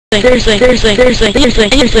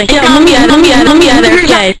seriously. Yeah, let me out of there,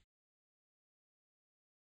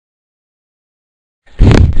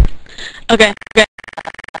 okay.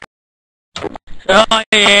 Oh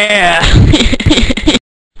yeah.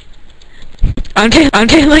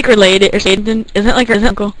 aren't they like related or something? Isn't it like her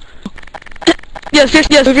uncle? Yes,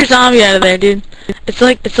 move your zombie out of there, dude. It's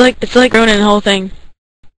like ruining the whole thing.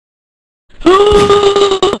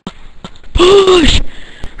 Push!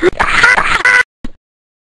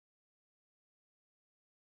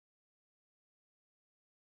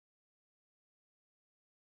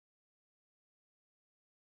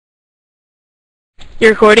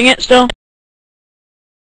 You're recording it still?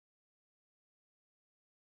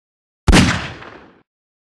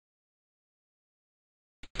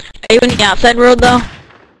 Are you in the outside world though?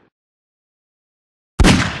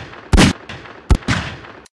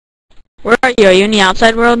 Where are you? Are you in the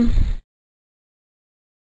outside world?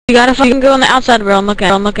 You gotta fucking go in the outside world and look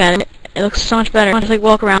at it. It looks so much better. Just like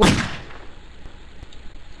walk around.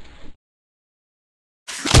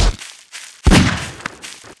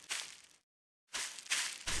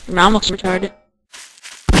 Your mom looks retarded.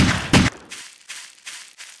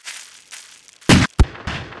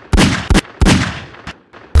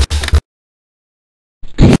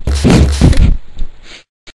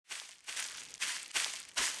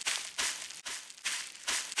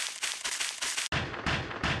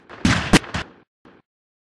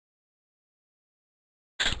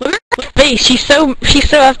 Look at her face. She's so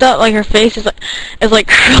effed up. Like her face is like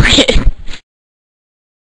crooked.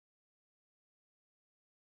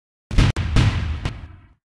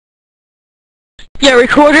 Yeah,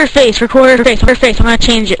 record her face. I'm gonna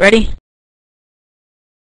change it. Ready?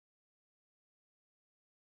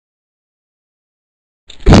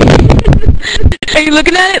 Are you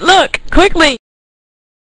looking at it? Look quickly.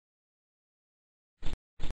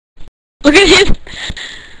 Look at his.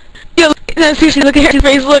 Yo, no, seriously, look at her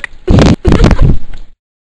face. Look.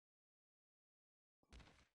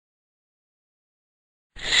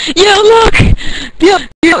 Yo, look. Yo,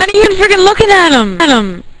 you're not even freaking looking at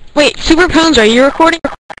him. Wait, Super Pones, are you recording?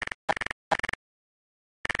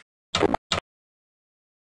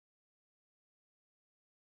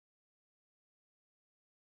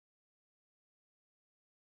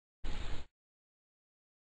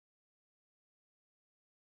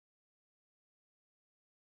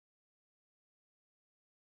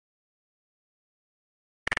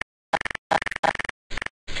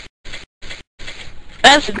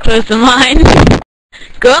 That's close to mine.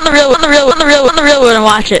 Go on the real one and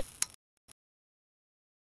watch it.